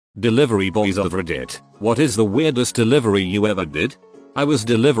Delivery boys of Reddit, what is the weirdest delivery you ever did? I was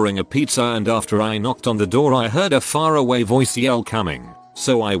delivering a pizza and after I knocked on the door I heard a faraway voice yell coming,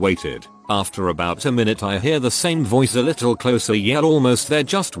 so I waited. After about a minute I hear the same voice a little closer yell almost there,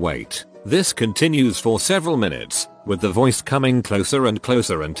 just wait. This continues for several minutes, with the voice coming closer and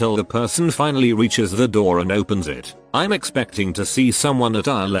closer until the person finally reaches the door and opens it. I'm expecting to see someone at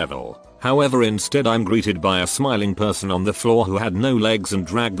our level. However, instead I'm greeted by a smiling person on the floor who had no legs and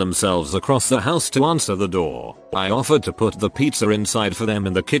dragged themselves across the house to answer the door. I offered to put the pizza inside for them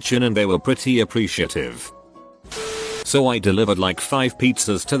in the kitchen and they were pretty appreciative. So I delivered like 5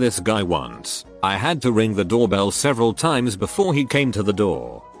 pizzas to this guy once. I had to ring the doorbell several times before he came to the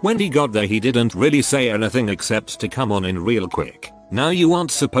door. When he got there he didn't really say anything except to come on in real quick. Now you aren't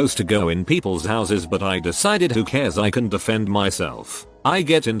supposed to go in people's houses, but I decided who cares, I can defend myself. I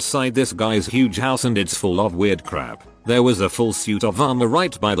get inside this guy's huge house and it's full of weird crap. There was a full suit of armor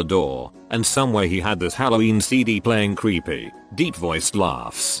right by the door, and somewhere he had this Halloween CD playing creepy, deep-voiced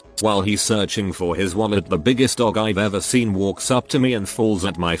laughs. While he's searching for his wallet, the biggest dog I've ever seen walks up to me and falls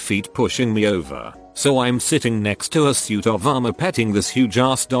at my feet, pushing me over. So I'm sitting next to a suit of armor petting this huge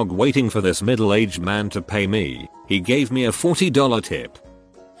ass dog, waiting for this middle-aged man to pay me. He gave me a $40 tip.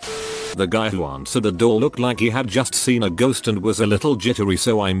 The guy who answered the door looked like he had just seen a ghost and was a little jittery,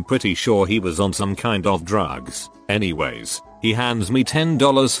 so I'm pretty sure he was on some kind of drugs. Anyways, he hands me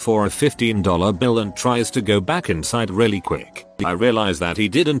 $10 for a $15 bill and tries to go back inside really quick. I realize that he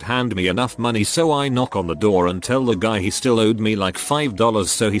didn't hand me enough money, so I knock on the door and tell the guy he still owed me like $5,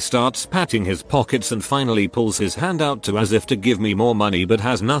 so he starts patting his pockets and finally pulls his hand out to as if to give me more money but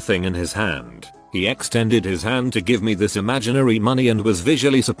has nothing in his hand. He extended his hand to give me this imaginary money and was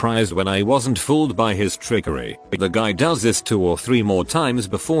visually surprised when I wasn't fooled by his trickery. The guy does this 2 or 3 more times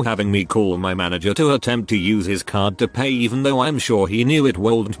before having me call my manager to attempt to use his card to pay, even though I'm sure he knew it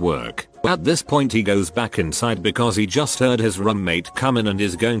wouldn't work. At this point he goes back inside because he just heard his roommate come in and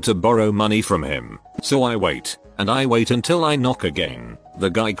is going to borrow money from him. So I wait, and I wait until I knock again. The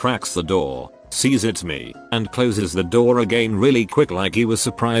guy cracks the door, sees it's me, and closes the door again really quick like he was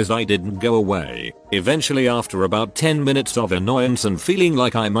surprised I didn't go away. Eventually, after about 10 minutes of annoyance and feeling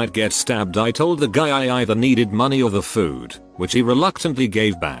like I might get stabbed, I told the guy I either needed money or the food, which he reluctantly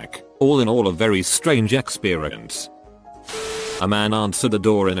gave back. All in all, a very strange experience. A man answered the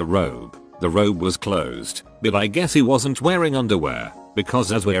door in a robe. The robe was closed, but I guess he wasn't wearing underwear,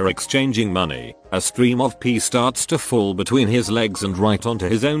 because as we're exchanging money, a stream of pee starts to fall between his legs and right onto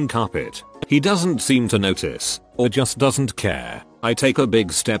his own carpet. He doesn't seem to notice, or just doesn't care. I take a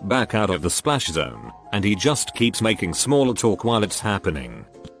big step back out of the splash zone, and he just keeps making small talk while it's happening.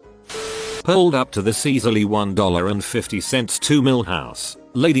 Pulled up to this easily $1.50 2 mil house.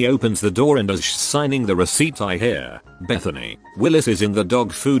 Lady opens the door and as she's signing the receipt I hear, "Bethany, Willis is in the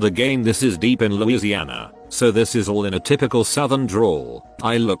dog food again." This is deep in Louisiana, so this is all in a typical southern drawl.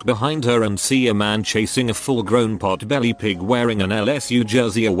 I look behind her and see a man chasing a full-grown pot-belly pig wearing an LSU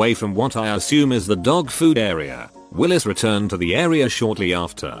jersey away from what I assume is the dog food area. Willis returned to the area shortly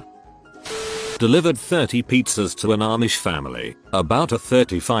after. Delivered 30 pizzas to an Amish family, about a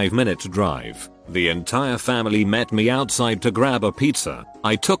 35-minute drive. The entire family met me outside to grab a pizza.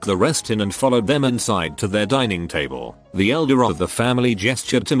 I took the rest in and followed them inside to their dining table. The elder of the family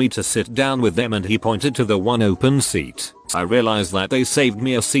gestured to me to sit down with them and he pointed to the one open seat. I realized that they saved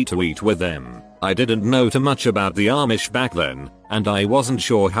me a seat to eat with them. I didn't know too much about the Amish back then, and I wasn't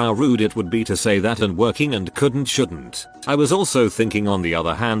sure how rude it would be to say that and working and shouldn't. I was also thinking, on the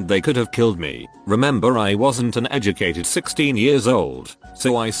other hand, they could have killed me. Remember, I wasn't an educated 16 years old,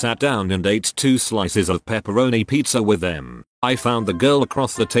 so I sat down and ate 2 slices of pepperoni pizza with them. I found the girl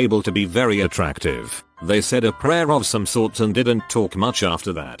across the table to be very attractive. They said a prayer of some sort and didn't talk much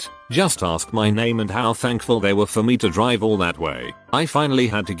after that. Just asked my name and how thankful they were for me to drive all that way. I finally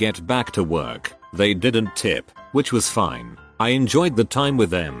had to get back to work. They didn't tip, which was fine. I enjoyed the time with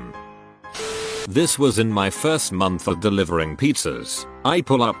them. This was in my first month of delivering pizzas. I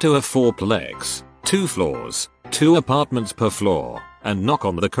pull up to a 4-plex, 2 floors, 2 apartments per floor, and knock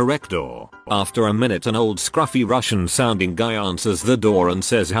on the correct door. After a minute, an old scruffy Russian sounding guy answers the door and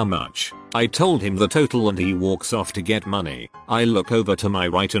says how much. I told him the total and he walks off to get money. I look over to my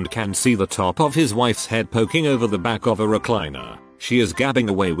right and can see the top of his wife's head poking over the back of a recliner. She is gabbing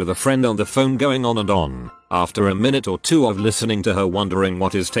away with a friend on the phone, going on and on. After a minute or 2 of listening to her wondering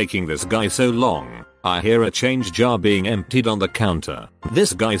what is taking this guy so long, I hear a change jar being emptied on the counter.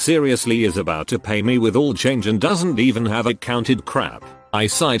 This guy seriously is about to pay me with all change and doesn't even have it counted. Crap. I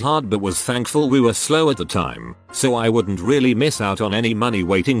sighed hard but was thankful we were slow at the time, so I wouldn't really miss out on any money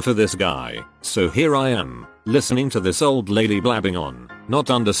waiting for this guy. So here I am, listening to this old lady blabbing on, not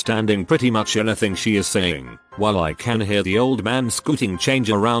understanding pretty much anything she is saying, while I can hear the old man scooting change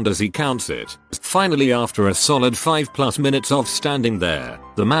around as he counts it. Finally, after a solid 5+ minutes of standing there,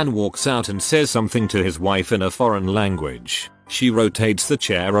 the man walks out and says something to his wife in a foreign language. She rotates the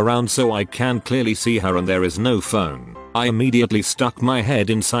chair around so I can clearly see her and there is no phone. I immediately stuck my head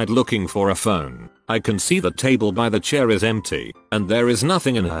inside looking for a phone. I can see the table by the chair is empty, and there is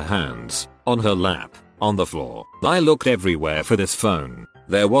nothing in her hands, on her lap, on the floor. I looked everywhere for this phone.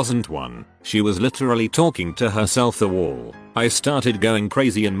 There wasn't one. She was literally talking to herself the wall. I started going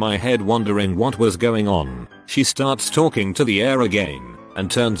crazy in my head wondering what was going on. She starts talking to the air again,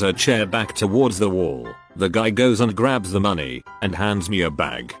 and turns her chair back towards the wall. The guy goes and grabs the money, and hands me a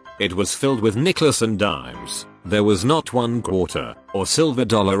bag. It was filled with nickels and dimes. There was not one quarter, or silver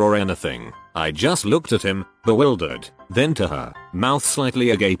dollar or anything. I just looked at him, bewildered, then to her, mouth slightly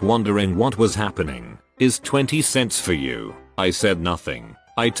agape wondering what was happening. Is 20 cents for you? I said nothing.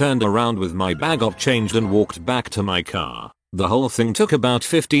 I turned around with my bag of change and walked back to my car. The whole thing took about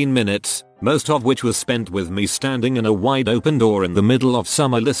 15 minutes, most of which was spent with me standing in a wide open door in the middle of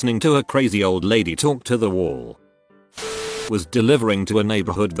summer listening to a crazy old lady talk to the wall. Was delivering to a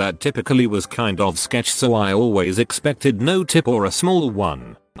neighborhood that typically was kind of sketch, so I always expected no tip or a small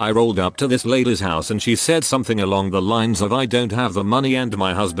one. I rolled up to this lady's house and she said something along the lines of I don't have the money and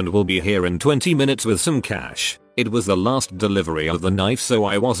my husband will be here in 20 minutes with some cash. It was the last delivery of the night so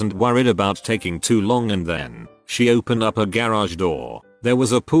I wasn't worried about taking too long, and then she opened up a garage door. There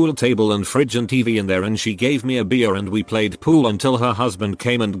was a pool table and fridge and TV in there and she gave me a beer and we played pool until her husband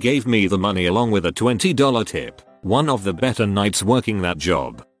came and gave me the money along with a $20 tip. One of the better nights working that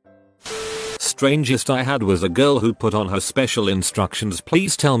job. Strangest I had was a girl who put on her special instructions,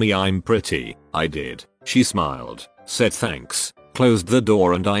 please tell me I'm pretty. I did. She smiled, said thanks, closed the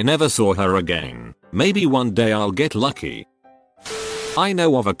door, and I never saw her again. Maybe one day I'll get lucky. I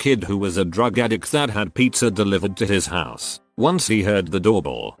know of a kid who was a drug addict that had pizza delivered to his house. Once he heard the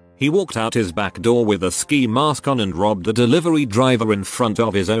doorbell, he walked out his back door with a ski mask on and robbed the delivery driver in front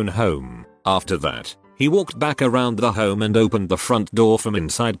of his own home. After that, he walked back around the home and opened the front door from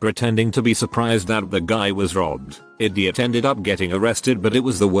inside pretending to be surprised that the guy was robbed. Idiot ended up getting arrested, but it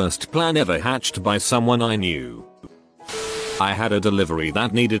was the worst plan ever hatched by someone I knew. I had a delivery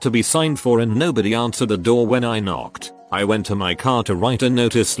that needed to be signed for and nobody answered the door when I knocked. I went to my car to write a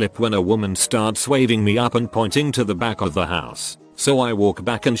notice slip when a woman starts waving me up and pointing to the back of the house. So I walk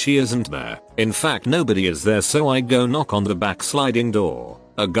back and she isn't there. In fact, nobody is there, so I go knock on the back sliding door.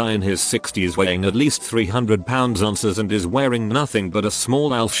 A guy in his 60s weighing at least 300 pounds answers and is wearing nothing but a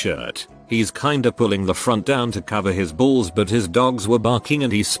small elf shirt. He's kinda pulling the front down to cover his balls, but his dogs were barking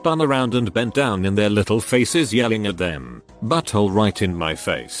and he spun around and bent down in their little faces yelling at them. Butthole right in my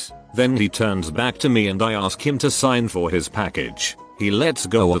face. Then he turns back to me and I ask him to sign for his package. He lets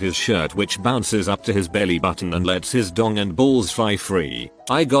go of his shirt, which bounces up to his belly button, and lets his dong and balls fly free.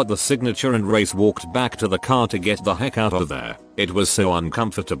 I got the signature and race walked back to the car to get the heck out of there. It was so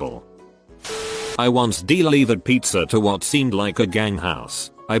uncomfortable. I once delivered pizza to what seemed like a gang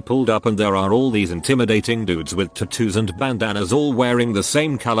house. I pulled up and there are all these intimidating dudes with tattoos and bandanas all wearing the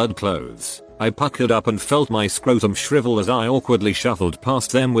same colored clothes. I puckered up and felt my scrotum shrivel as I awkwardly shuffled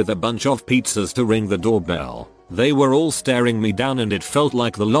past them with a bunch of pizzas to ring the doorbell. They were all staring me down and it felt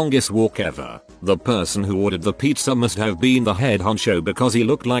like the longest walk ever. The person who ordered the pizza must have been the head honcho because he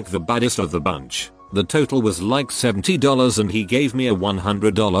looked like the baddest of the bunch. The total was like $70 and he gave me a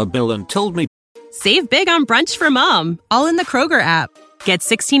 $100 bill and told me, Save big on brunch for mom, all in the Kroger app. Get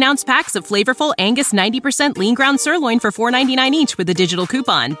 16-ounce packs of flavorful Angus 90% lean ground sirloin for $4.99 each with a digital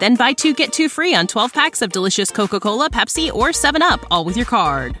coupon. Then buy 2, get 2 free on 12 packs of delicious Coca-Cola, Pepsi, or 7-Up, all with your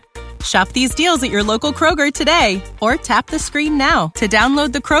card. Shop these deals at your local Kroger today, or tap the screen now to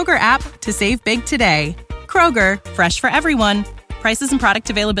download the Kroger app to save big today. Kroger, fresh for everyone. Prices and product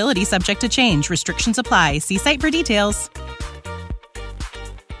availability subject to change. Restrictions apply. See site for details.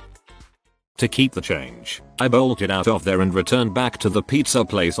 To keep the change, I bolted out of there and returned back to the pizza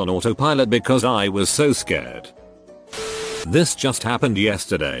place on autopilot because I was so scared. This just happened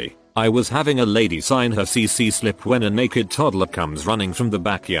yesterday. I was having a lady sign her CC slip when a naked toddler comes running from the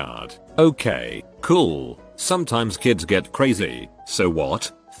backyard. Okay, cool. Sometimes kids get crazy. So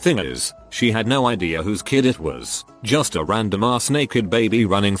what? Thing is, she had no idea whose kid it was. Just a random ass naked baby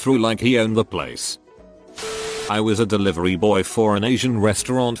running through like he owned the place. I was a delivery boy for an Asian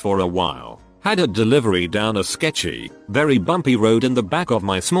restaurant for a while. Had a delivery down a sketchy, very bumpy road in the back of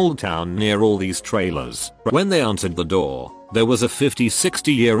my small town near all these trailers. When they answered the door, there was a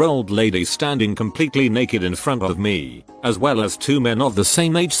 50-60-year-old lady standing completely naked in front of me, as well as two men of the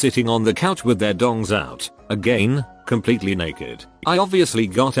same age sitting on the couch with their dongs out, again, completely naked. I obviously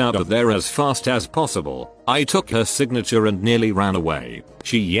got out of there as fast as possible. I took her signature and nearly ran away.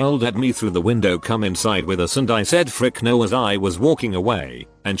 She yelled at me through the window, "Come inside with us," and I said frick no as I was walking away,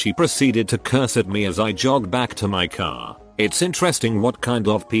 and she proceeded to curse at me as I jogged back to my car. It's interesting what kind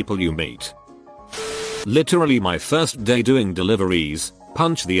of people you meet. Literally my first day doing deliveries,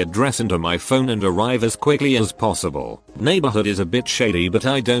 punch the address into my phone and arrive as quickly as possible. Neighborhood is a bit shady but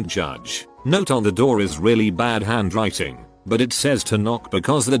I don't judge. Note on the door is really bad handwriting, but it says to knock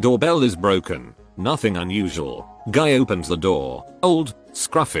because the doorbell is broken. Nothing unusual. Guy opens the door. Old,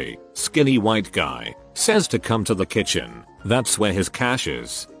 scruffy, skinny white guy. Says to come to the kitchen. That's where his cash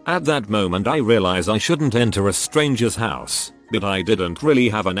is. At that moment I realize I shouldn't enter a stranger's house, but I didn't really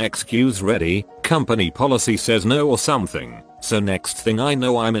have an excuse ready. Company policy says no or something. So next thing I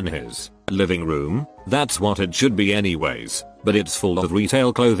know I'm in his living room. That's what it should be anyways, but it's full of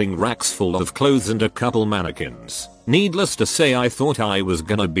retail clothing racks full of clothes and a couple mannequins. Needless to say I thought I was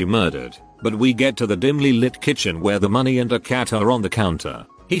gonna be murdered, but we get to the dimly lit kitchen where the money and a cat are on the counter.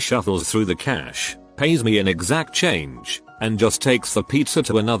 He shuffles through the cash, pays me in exact change, and just takes the pizza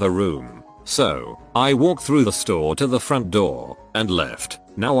to another room. So, I walked through the store to the front door, and left.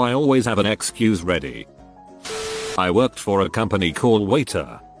 Now I always have an excuse ready. I worked for a company called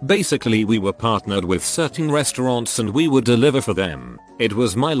Waiter. Basically we were partnered with certain restaurants and we would deliver for them. It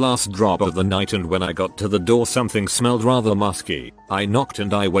was my last drop of the night and when I got to the door something smelled rather musky. I knocked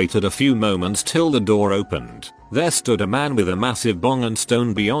and I waited a few moments till the door opened. There stood a man with a massive bong and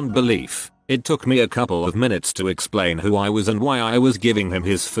stoned beyond belief. It took me a couple of minutes to explain who I was and why I was giving him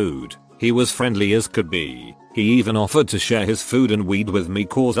his food. He was friendly as could be. He even offered to share his food and weed with me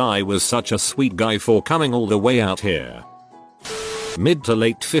cause I was such a sweet guy for coming all the way out here. Mid to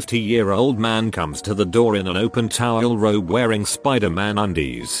late 50-year-old man comes to the door in an open towel robe wearing Spider-Man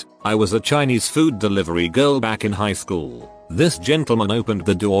undies. I was a Chinese food delivery girl back in high school. This gentleman opened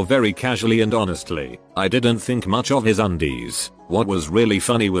the door very casually and honestly, I didn't think much of his undies. What was really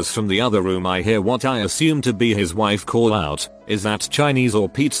funny was from the other room I hear what I assume to be his wife call out, "Is that Chinese or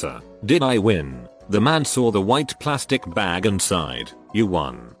pizza?" Did I win? The man saw the white plastic bag and sighed, "You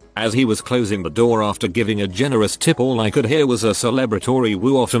won." As he was closing the door after giving a generous tip all I could hear was a celebratory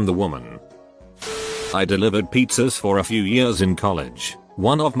woo-off from the woman. I delivered pizzas for a few years in college.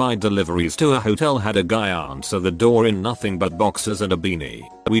 One of my deliveries to a hotel had a guy answer the door in nothing but boxers and a beanie.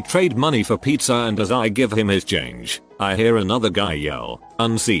 We trade money for pizza and as I give him his change, I hear another guy yell,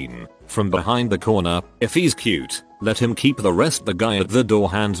 unseen, from behind the corner, "If he's cute, let him keep the rest." The guy at the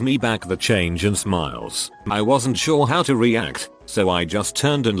door hands me back the change and smiles. I wasn't sure how to react, so I just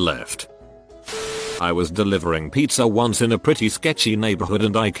turned and left. I was delivering pizza once in a pretty sketchy neighborhood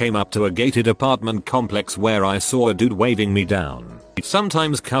and I came up to a gated apartment complex where I saw a dude waving me down.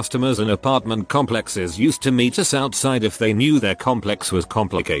 Sometimes customers in apartment complexes used to meet us outside if they knew their complex was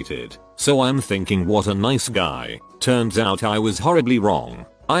complicated. So I'm thinking what a nice guy. Turns out I was horribly wrong.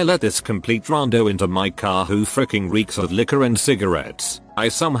 I let this complete rando into my car who freaking reeks of liquor and cigarettes. I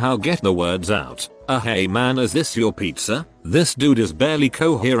somehow get the words out. Hey man, is this your pizza?" This dude is barely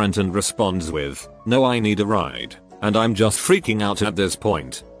coherent and responds with, "No, I need a ride." And I'm just freaking out at this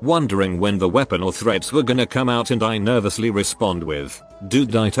point, wondering when the weapon or threats were gonna come out and I nervously respond with,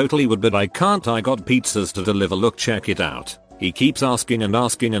 "Dude, I totally would but I can't, I got pizzas to deliver, look check it out." He keeps asking and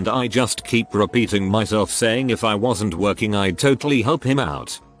asking and I just keep repeating myself saying if I wasn't working I'd totally help him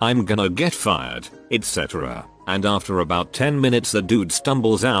out. I'm gonna get fired, etc. And after about 10 minutes the dude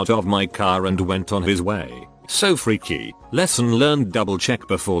stumbles out of my car and went on his way. So freaky. Lesson learned, double check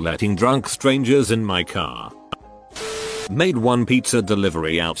before letting drunk strangers in my car. Made one pizza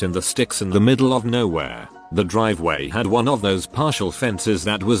delivery out in the sticks in the middle of nowhere. The driveway had one of those partial fences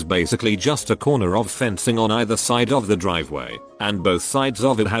that was basically just a corner of fencing on either side of the driveway, and both sides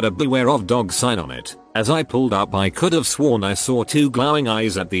of it had a "Beware of Dog" sign on it. As I pulled up I could have sworn I saw two glowing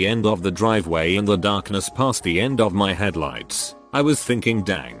eyes at the end of the driveway in the darkness past the end of my headlights. I was thinking,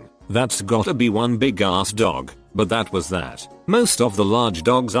 dang, that's gotta be one big ass dog, but that was that. Most of the large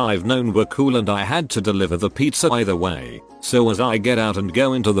dogs I've known were cool and I had to deliver the pizza either way. So as I get out and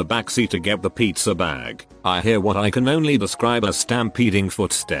go into the backseat to get the pizza bag, I hear what I can only describe as stampeding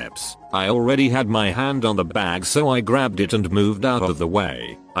footsteps. I already had my hand on the bag so I grabbed it and moved out of the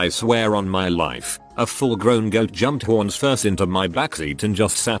way. I swear on my life, a full-grown goat jumped horns first into my backseat and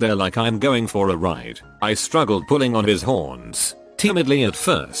just sat there like I'm going for a ride. I struggled pulling on his horns, timidly at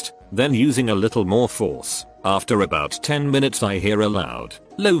first, then using a little more force. After about 10 minutes I hear a loud,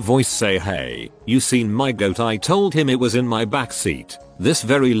 low voice say, "Hey, you seen my goat?" I told him it was in my back seat. This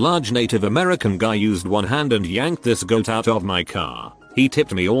very large Native American guy used one hand and yanked this goat out of my car. He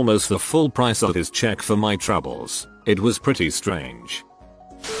tipped me almost the full price of his check for my troubles. It was pretty strange.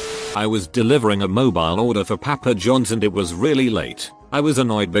 I was delivering a mobile order for Papa John's and it was really late. I was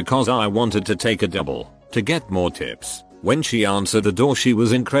annoyed because I wanted to take a double to get more tips. When she answered the door she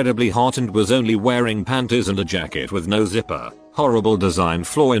was incredibly hot and was only wearing panties and a jacket with no zipper. Horrible design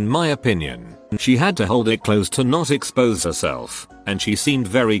flaw in my opinion. She had to hold it closed to not expose herself, and she seemed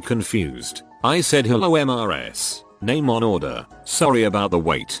very confused. I said, "Hello MRS, name on order, sorry about the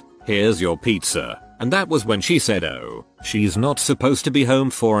wait, here's your pizza." And that was when she said, "Oh, she's not supposed to be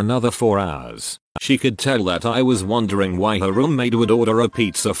home for another 4 hours." She could tell that I was wondering why her roommate would order a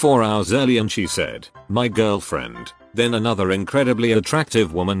pizza 4 hours early, and she said, "My girlfriend." Then another incredibly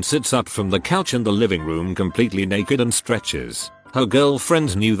attractive woman sits up from the couch in the living room completely naked and stretches. Her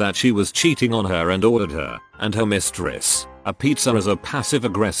girlfriend knew that she was cheating on her and ordered her and her mistress a pizza as a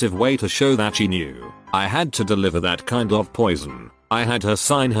passive-aggressive way to show that she knew. I had to deliver that kind of poison. I had her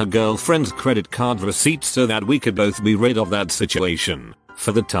sign her girlfriend's credit card receipt so that we could both be rid of that situation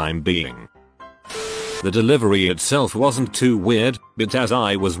for the time being. The delivery itself wasn't too weird, but as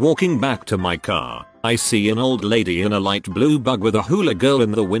I was walking back to my car, I see an old lady in a light blue bug with a hula girl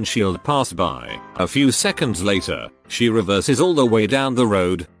in the windshield pass by. A few seconds later, she reverses all the way down the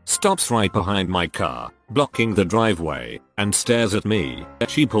road, stops right behind my car, blocking the driveway, and stares at me.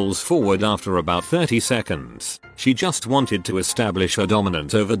 She pulls forward after about 30 seconds. She just wanted to establish her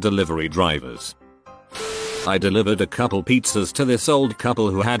dominance over delivery drivers. I delivered a couple pizzas to this old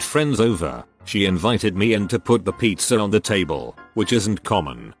couple who had friends over. She invited me in to put the pizza on the table, which isn't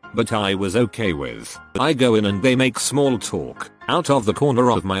common, but I was okay with. I go in and they make small talk. Out of the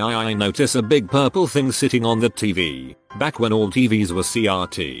corner of my eye I notice a big purple thing sitting on the TV. Back when all TVs were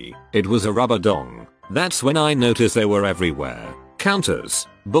CRT, it was a rubber dong. That's when I noticed they were everywhere. Counters,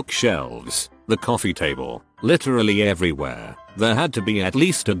 bookshelves, the coffee table, literally everywhere. There had to be at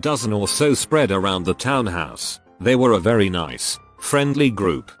least a dozen or so spread around the townhouse. They were a very nice, friendly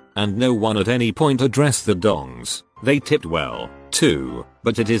group, and no one at any point addressed the dongs. They tipped well, too,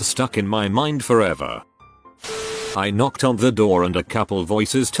 but it is stuck in my mind forever. I knocked on the door and a couple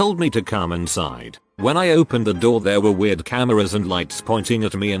voices told me to come inside. When I opened the door there were weird cameras and lights pointing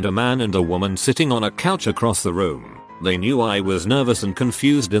at me and a man and a woman sitting on a couch across the room. They knew I was nervous and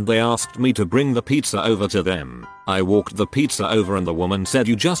confused and they asked me to bring the pizza over to them. I walked the pizza over and the woman said,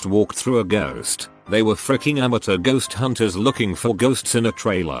 "You just walked through a ghost." They were freaking amateur ghost hunters looking for ghosts in a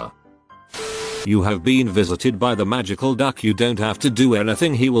trailer. You have been visited by the magical duck. You don't have to do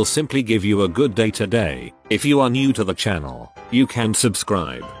anything. He will simply give you a good day today. If you are new to the channel, you can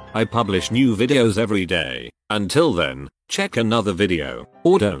subscribe. I publish new videos every day. Until then, check another video,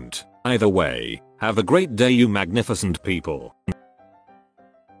 or don't. Either way, have a great day you magnificent people.